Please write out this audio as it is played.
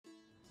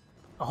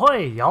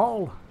Ahoy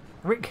y'all!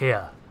 Rick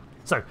here.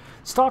 So,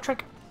 Star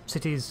Trek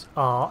cities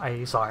are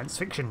a science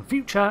fiction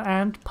future,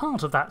 and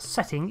part of that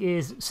setting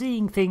is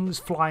seeing things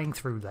flying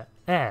through the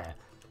air.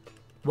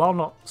 While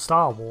not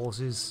Star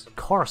Wars'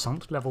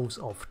 Coruscant levels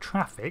of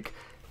traffic,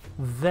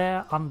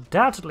 there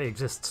undoubtedly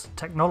exists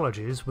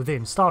technologies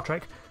within Star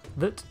Trek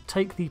that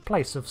take the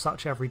place of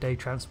such everyday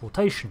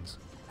transportations.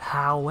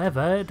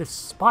 However,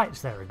 despite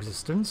their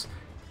existence,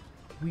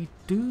 we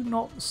do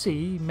not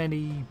see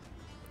many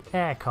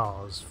air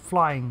cars,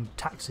 flying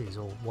taxis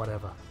or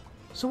whatever.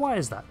 So why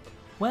is that?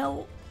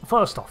 Well,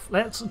 first off,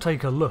 let's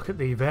take a look at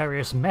the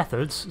various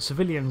methods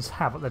civilians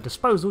have at their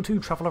disposal to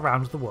travel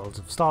around the worlds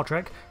of Star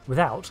Trek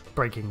without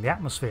breaking the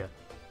atmosphere.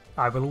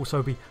 I will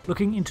also be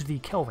looking into the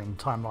Kelvin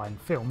timeline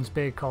films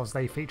because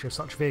they feature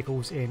such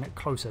vehicles in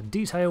closer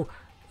detail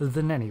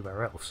than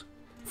anywhere else.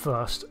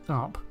 First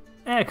up,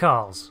 air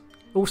cars,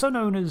 also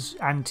known as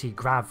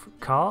anti-grav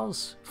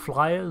cars,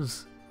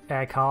 flyers,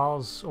 air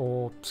cars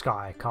or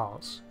sky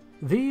cars.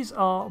 These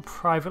are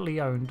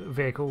privately owned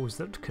vehicles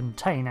that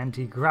contain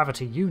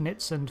anti-gravity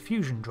units and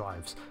fusion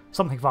drives,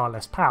 something far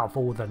less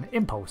powerful than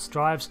impulse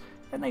drives,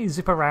 and they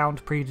zip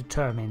around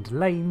predetermined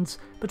lanes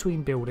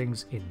between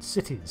buildings in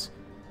cities.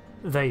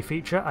 They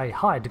feature a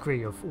high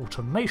degree of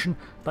automation,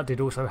 but did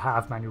also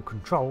have manual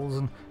controls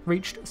and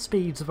reached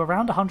speeds of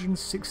around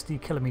 160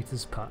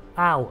 km per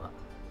hour,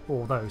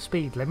 although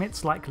speed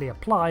limits likely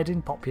applied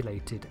in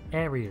populated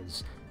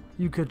areas.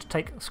 You could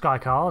take sky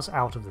cars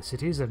out of the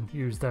cities and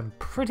use them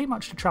pretty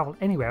much to travel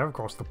anywhere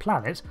across the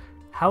planet.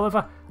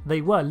 However, they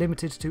were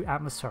limited to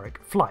atmospheric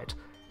flight,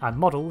 and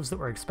models that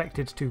were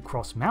expected to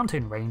cross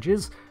mountain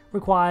ranges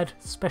required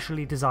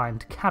specially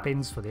designed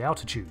cabins for the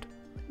altitude.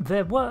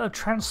 There were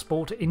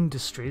transport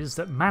industries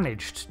that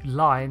managed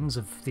lines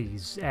of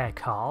these air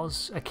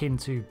cars, akin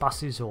to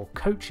buses or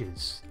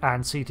coaches,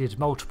 and seated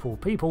multiple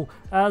people,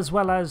 as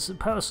well as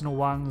personal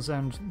ones,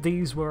 and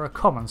these were a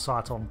common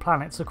sight on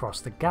planets across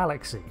the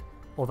galaxy,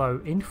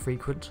 although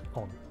infrequent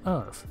on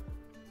Earth.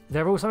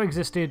 There also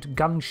existed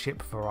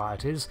gunship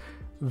varieties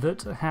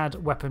that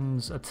had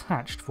weapons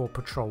attached for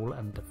patrol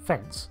and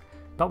defence,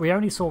 but we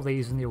only saw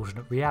these in the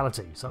alternate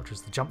reality, such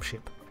as the jump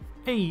ship.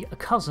 A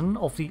cousin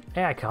of the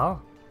air car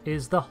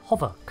is the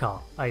hover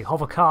car. A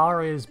hover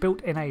car is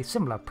built in a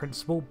similar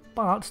principle,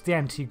 but the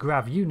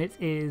anti-grav unit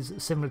is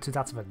similar to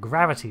that of a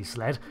gravity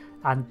sled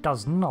and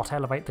does not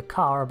elevate the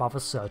car above a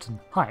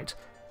certain height,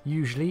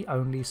 usually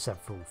only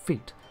several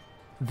feet.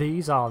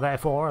 These are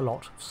therefore a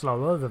lot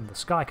slower than the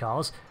sky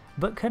cars,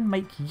 but can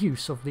make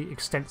use of the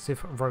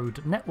extensive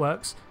road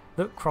networks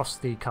that cross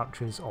the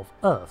countries of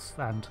Earth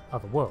and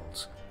other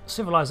worlds.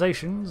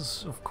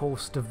 Civilizations, of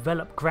course,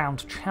 develop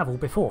ground travel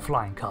before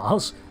flying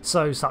cars,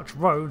 so such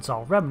roads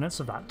are remnants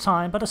of that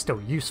time but are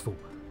still useful.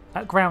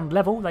 At ground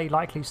level, they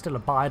likely still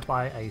abide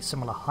by a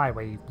similar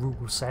highway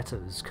rule set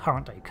as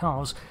current-day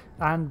cars,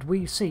 and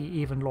we see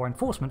even law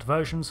enforcement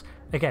versions,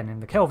 again in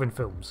the Kelvin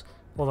films,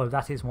 although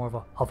that is more of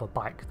a hover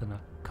bike than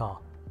a car.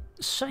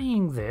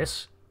 Saying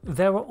this,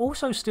 there are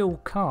also still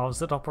cars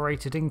that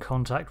operated in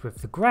contact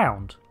with the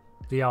ground,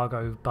 the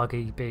Argo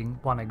buggy being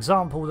one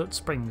example that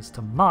springs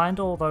to mind,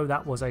 although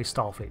that was a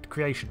Starfleet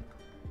creation.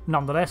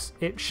 Nonetheless,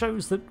 it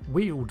shows that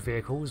wheeled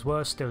vehicles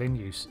were still in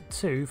use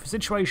too, for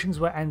situations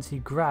where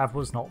anti-grav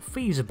was not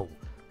feasible,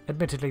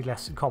 admittedly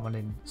less common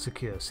in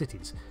secure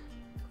cities,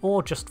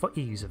 or just for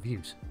ease of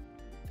use.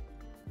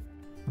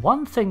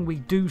 One thing we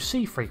do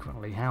see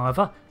frequently,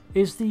 however,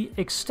 is the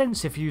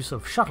extensive use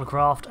of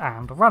shuttlecraft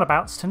and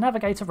runabouts to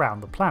navigate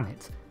around the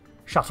planet.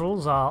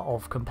 Shuttles are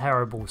of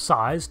comparable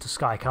size to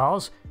sky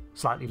cars,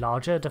 slightly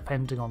larger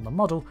depending on the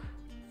model,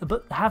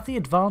 but have the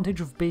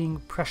advantage of being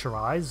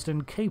pressurised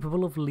and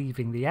capable of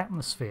leaving the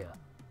atmosphere.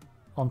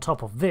 On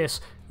top of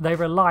this, they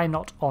rely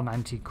not on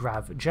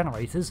anti-grav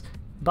generators,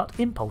 but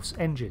impulse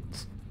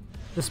engines.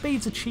 The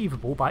speeds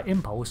achievable by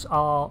impulse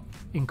are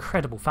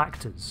incredible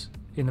factors,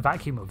 in the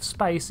vacuum of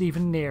space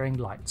even nearing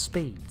light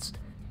speeds.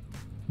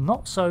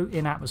 Not so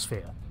in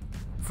atmosphere.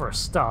 For a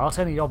start,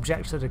 any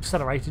object that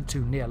accelerated to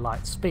near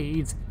light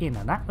speeds in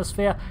an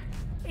atmosphere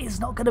is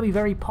not going to be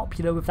very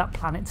popular with that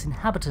planet's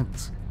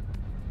inhabitants.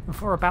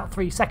 For about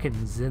 3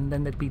 seconds, and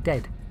then they'd be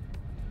dead.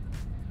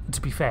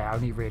 To be fair,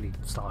 only really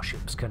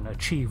starships can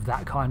achieve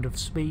that kind of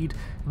speed,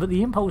 but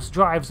the impulse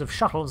drives of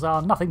shuttles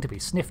are nothing to be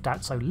sniffed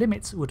at, so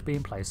limits would be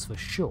in place for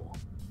sure.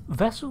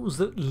 Vessels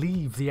that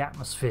leave the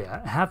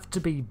atmosphere have to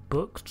be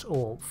booked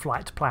or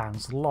flight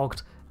plans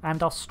logged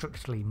and are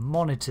strictly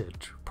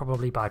monitored,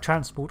 probably by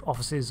transport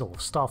offices or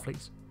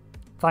Starfleet.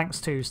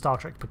 Thanks to Star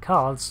Trek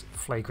Picard's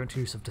flagrant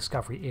use of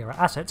Discovery-era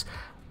assets,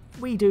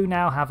 we do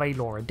now have a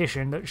lore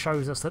edition that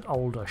shows us that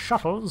older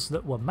shuttles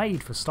that were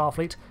made for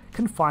Starfleet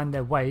can find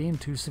their way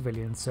into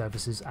civilian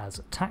services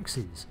as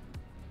taxis.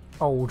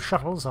 Old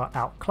shuttles are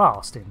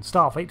outclassed in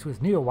Starfleet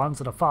with newer ones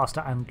that are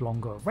faster and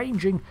longer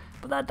ranging,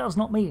 but that does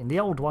not mean the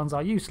old ones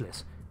are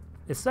useless,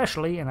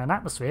 especially in an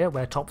atmosphere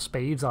where top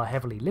speeds are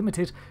heavily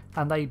limited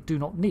and they do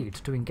not need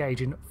to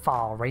engage in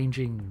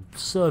far-ranging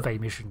survey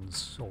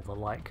missions or the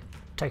like.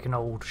 Take an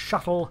old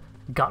shuttle,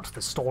 Gut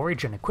the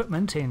storage and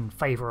equipment in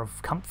favour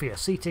of comfier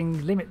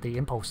seating, limit the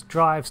impulse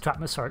drives to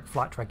atmospheric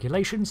flight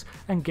regulations,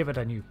 and give it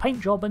a new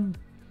paint job, and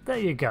there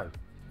you go,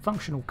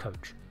 functional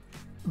coach.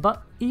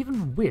 But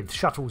even with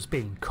shuttles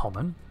being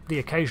common, the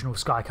occasional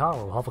skycar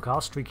or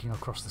hovercar streaking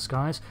across the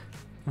skies,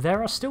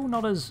 there are still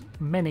not as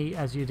many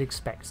as you'd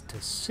expect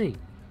to see.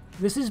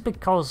 This is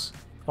because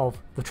of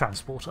the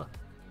transporter.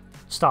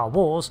 Star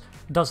Wars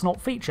does not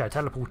feature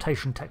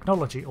teleportation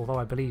technology, although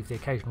I believe the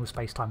occasional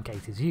space-time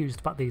gate is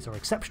used, but these are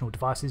exceptional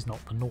devices,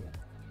 not the norm.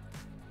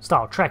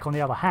 Star Trek, on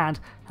the other hand,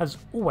 has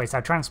always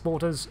had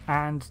transporters,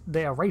 and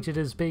they are rated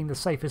as being the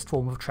safest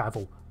form of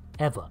travel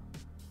ever.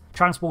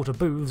 Transporter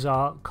booths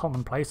are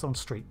commonplace on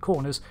street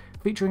corners,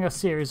 featuring a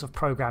series of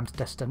programmed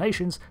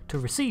destinations to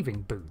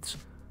receiving booths.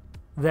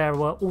 There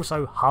were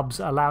also hubs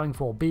allowing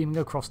for beaming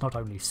across not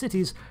only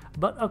cities,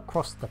 but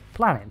across the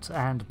planet,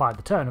 and by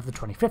the turn of the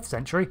 25th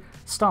century,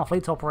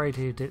 Starfleet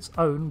operated its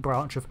own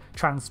branch of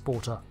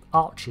transporter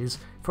arches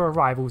for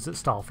arrivals at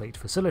Starfleet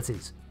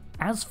facilities.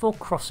 As for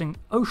crossing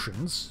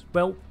oceans,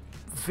 well,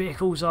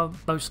 vehicles are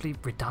mostly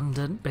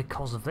redundant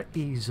because of the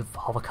ease of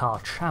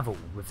hovercar travel,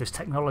 with this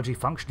technology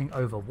functioning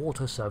over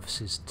water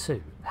surfaces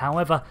too.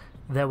 However,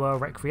 there were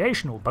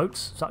recreational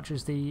boats such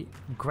as the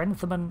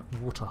Grentham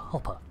Water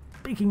Hopper.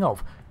 Speaking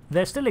of,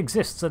 there still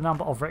exists a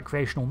number of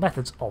recreational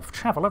methods of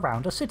travel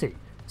around a city,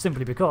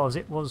 simply because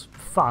it was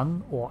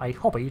fun or a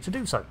hobby to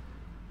do so.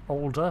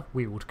 Older,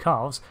 wheeled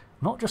cars,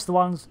 not just the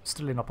ones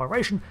still in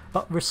operation,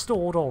 but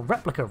restored or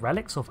replica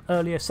relics of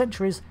earlier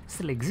centuries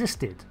still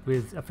existed,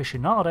 with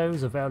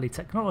aficionados of early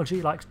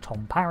technology like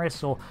Tom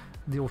Paris or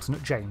the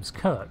alternate James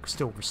Kirk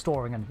still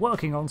restoring and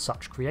working on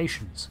such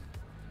creations.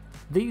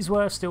 These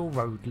were still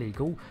road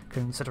legal,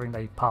 considering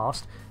they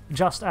passed,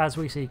 just as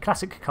we see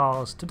classic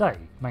cars today,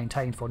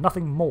 maintained for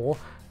nothing more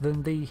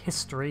than the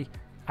history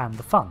and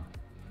the fun.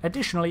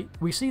 Additionally,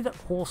 we see that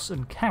horse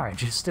and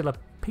carriage is still a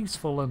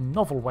peaceful and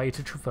novel way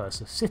to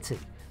traverse a city,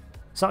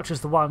 such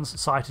as the ones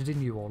cited in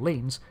New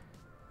Orleans,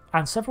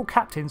 and several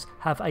captains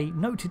have a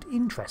noted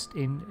interest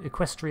in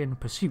equestrian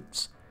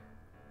pursuits.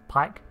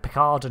 Pike,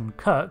 Picard and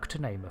Kirk, to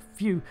name a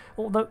few,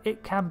 although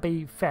it can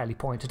be fairly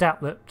pointed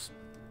out that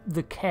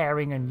the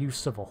caring and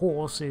use of a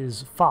horse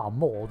is far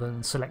more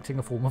than selecting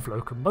a form of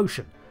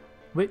locomotion,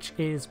 which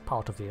is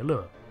part of the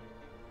allure.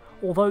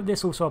 Although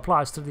this also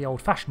applies to the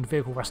old-fashioned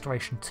vehicle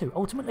restoration too.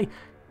 Ultimately,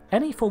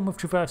 any form of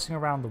traversing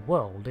around the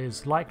world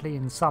is likely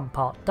in some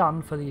part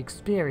done for the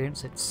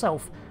experience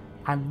itself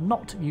and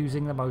not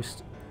using the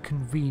most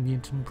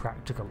convenient and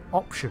practical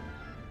option.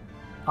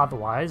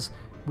 Otherwise,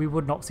 we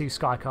would not see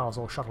skycars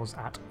or shuttles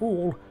at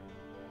all,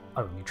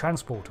 only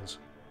transporters.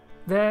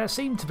 There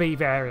seem to be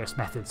various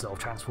methods of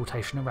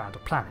transportation around a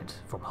planet,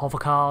 from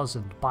hovercars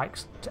and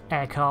bikes to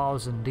air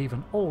cars and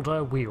even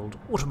older wheeled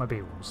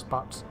automobiles,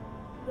 but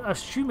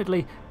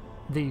assumedly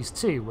these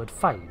too would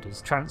fade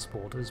as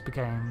transporters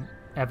became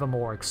ever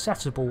more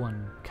accessible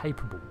and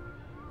capable.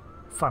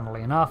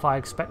 Funnily enough, I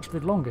expect the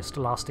longest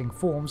lasting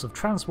forms of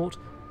transport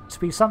to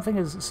be something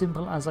as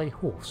simple as a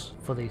horse,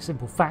 for the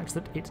simple fact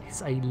that it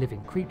is a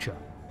living creature.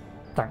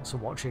 Thanks for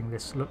watching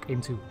this look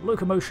into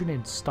locomotion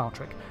in Star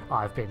Trek.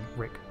 I've been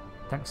Rick.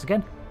 Thanks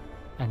again,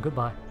 and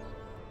goodbye.